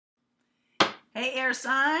Hey, air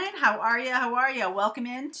sign. How are you? How are you? Welcome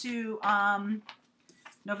into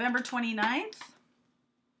November 29th.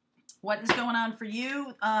 What is going on for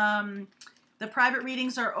you? The private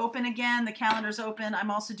readings are open again. The calendar's open. I'm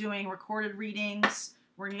also doing recorded readings.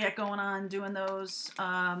 We're going to get going on doing those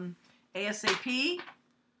ASAP.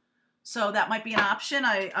 So that might be an option,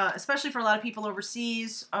 especially for a lot of people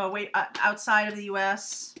overseas, outside of the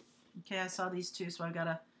U.S. Okay, I saw these two, so I've got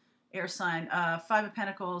a air sign. Five of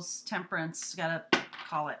Pentacles, Temperance. Gotta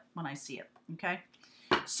call it when I see it. Okay.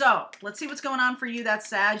 So let's see what's going on for you. That's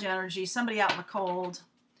Sag energy. Somebody out in the cold.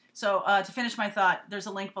 So to finish my thought, there's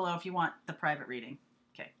a link below if you want the private reading.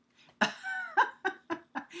 Okay.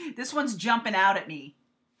 This one's jumping out at me.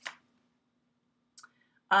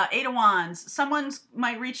 Eight of Wands. Someone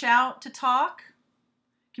might reach out to talk.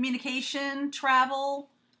 Communication,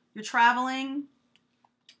 travel. You're traveling.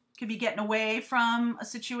 Could be getting away from a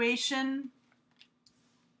situation,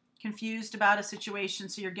 confused about a situation,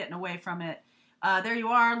 so you're getting away from it. There you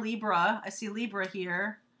are, Libra. I see Libra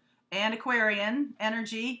here, and Aquarian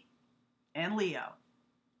energy, and Leo.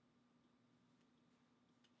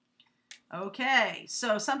 Okay,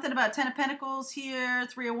 so something about Ten of Pentacles here,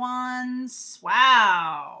 Three of Wands.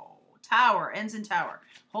 Wow. Tower, ends in Tower.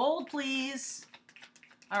 Hold, please.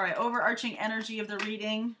 All right, overarching energy of the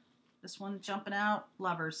reading. This one jumping out.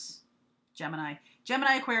 Lovers. Gemini.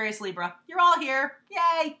 Gemini, Aquarius, Libra. You're all here.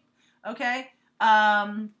 Yay. Okay.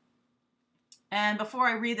 And before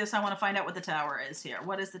I read this, I want to find out what the Tower is here.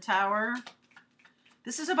 What is the Tower?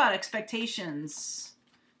 This is about expectations.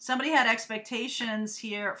 Somebody had expectations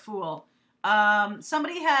here. Fool.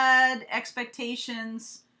 Somebody had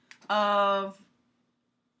expectations of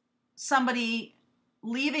somebody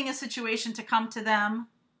leaving a situation to come to them.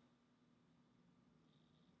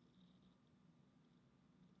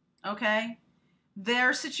 Okay,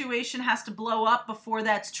 their situation has to blow up before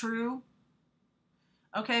that's true.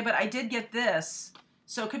 Okay, but I did get this.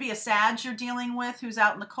 So it could be a Sag you're dealing with who's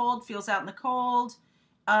out in the cold, feels out in the cold,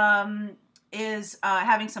 is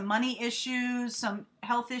having some money issues, some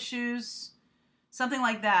health issues, something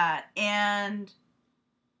like that. And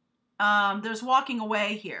there's walking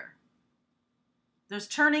away here. There's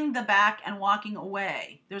turning the back and walking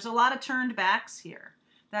away. There's a lot of turned backs here.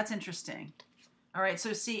 That's interesting. All right,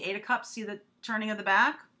 so see Eight of Cups, see the turning of the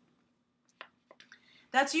back?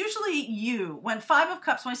 That's usually you. When Five of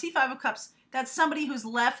Cups, when I see Five of Cups, that's somebody who's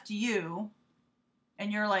left you,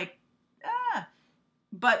 and you're like, ah.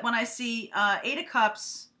 But when I see Eight of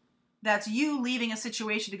Cups, that's you leaving a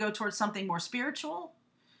situation to go towards something more spiritual.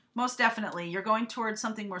 Most definitely, you're going towards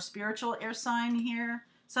something more spiritual, air sign here.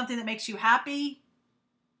 Something that makes you happy.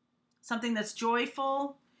 Something that's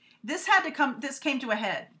joyful. This came to a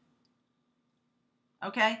head.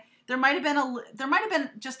 Okay, there might have been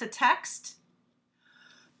just a text.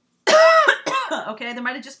 Okay, there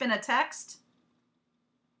might have just been a text.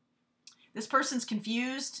 This person's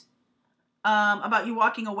confused about you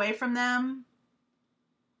walking away from them.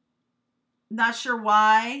 Not sure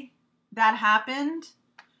why that happened,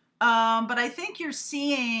 but I think you're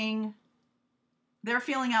seeing they're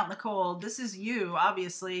feeling out in the cold. This is you,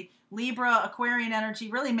 obviously. Libra, Aquarian energy,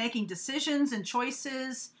 really making decisions and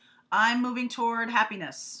choices. I'm moving toward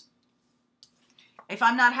happiness. If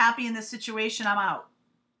I'm not happy in this situation, I'm out.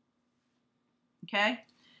 Okay?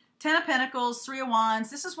 Ten of Pentacles, Three of Wands.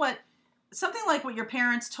 This is something like what your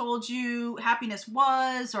parents told you happiness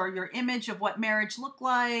was, or your image of what marriage looked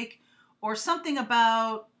like, or something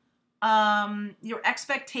about your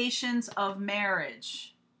expectations of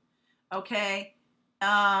marriage. Okay?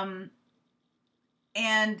 And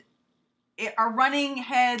are running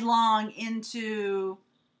headlong into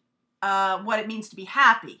what it means to be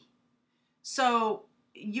happy. So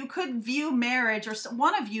you could view marriage, or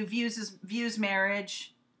one of you views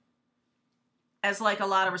marriage as like a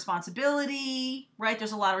lot of responsibility, right?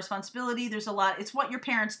 There's a lot of responsibility. It's what your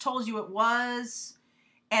parents told you it was,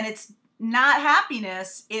 and it's not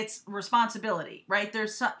happiness, it's responsibility, right?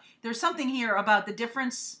 There's something here about the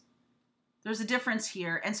difference. There's a difference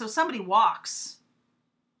here. And so somebody walks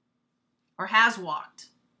or has walked.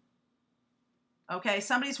 Okay,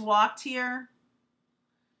 somebody's walked here,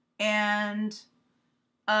 and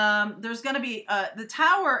there's going to be the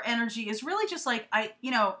Tower energy is really just like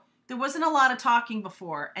there wasn't a lot of talking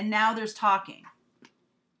before, and now there's talking.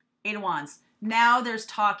 Eight of Wands. Now there's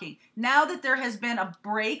talking. Now that there has been a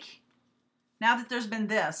break, now that there's been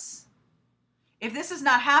this, if this has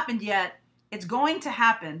not happened yet, it's going to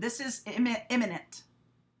happen. This is imminent.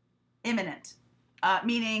 Imminent,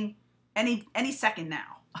 meaning any second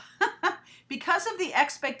now. Because of the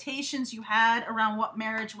expectations you had around what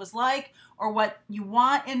marriage was like, or what you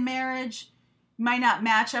want in marriage, might not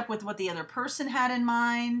match up with what the other person had in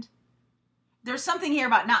mind. There's something here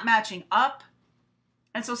about not matching up.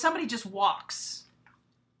 And so somebody just walks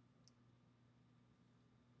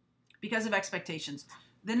because of expectations.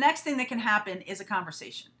 The next thing that can happen is a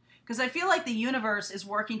conversation. Because I feel like the universe is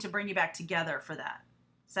working to bring you back together for that.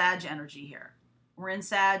 Sag energy here. We're in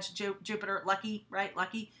Sag, Jupiter, lucky, right?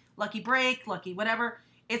 Lucky break, lucky whatever.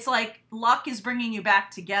 It's like luck is bringing you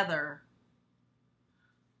back together.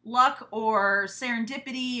 Luck or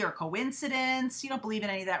serendipity or coincidence. You don't believe in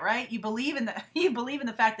any of that, right? You believe in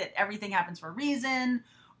the fact that everything happens for a reason,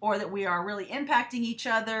 or that we are really impacting each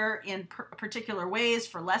other in particular ways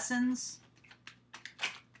for lessons.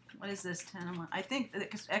 What is this? 10. I think the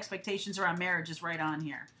expectations around marriage is right on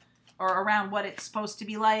here, or around what it's supposed to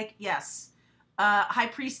be like. Yes. High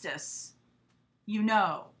Priestess.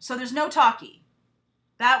 So there's no talkie.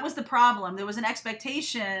 That was the problem. There was an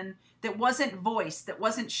expectation that wasn't voiced, that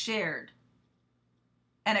wasn't shared.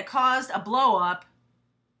 And it caused a blow up.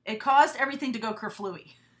 It caused everything to go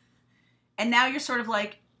kerflooey. And now you're sort of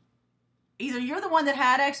like, either you're the one that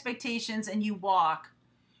had expectations and you walk,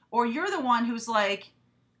 or you're the one who's like,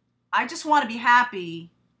 I just want to be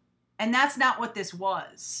happy. And that's not what this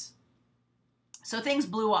was. So things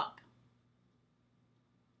blew up.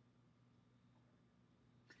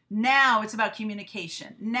 Now it's about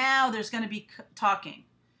communication. Now there's going to be talking.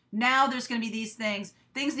 Now there's going to be these things.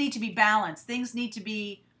 Things need to be balanced. Things need to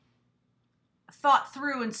be thought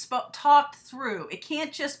through and talked through. It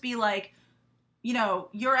can't just be like,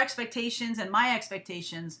 your expectations and my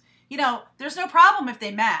expectations. There's no problem if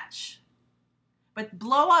they match. But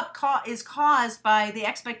blow up is caused by the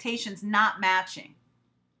expectations not matching.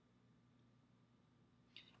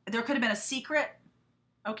 There could have been a secret.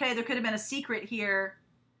 Okay, there could have been a secret here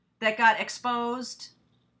that got exposed.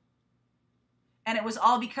 And it was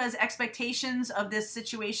all because expectations of this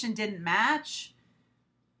situation didn't match.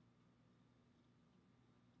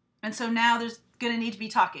 And so now there's going to need to be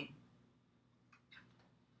talking.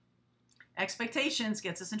 Expectations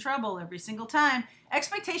gets us in trouble every single time.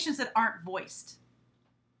 Expectations that aren't voiced.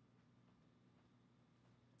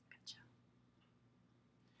 Gotcha.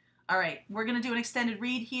 All right, we're going to do an extended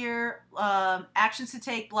read here. Actions to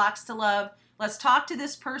take, blocks to love. Let's talk to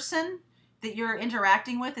this person that you're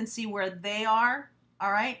interacting with and see where they are,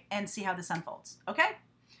 all right, and see how this unfolds, okay?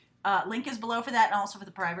 Link is below for that and also for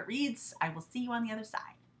the private reads. I will see you on the other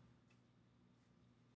side.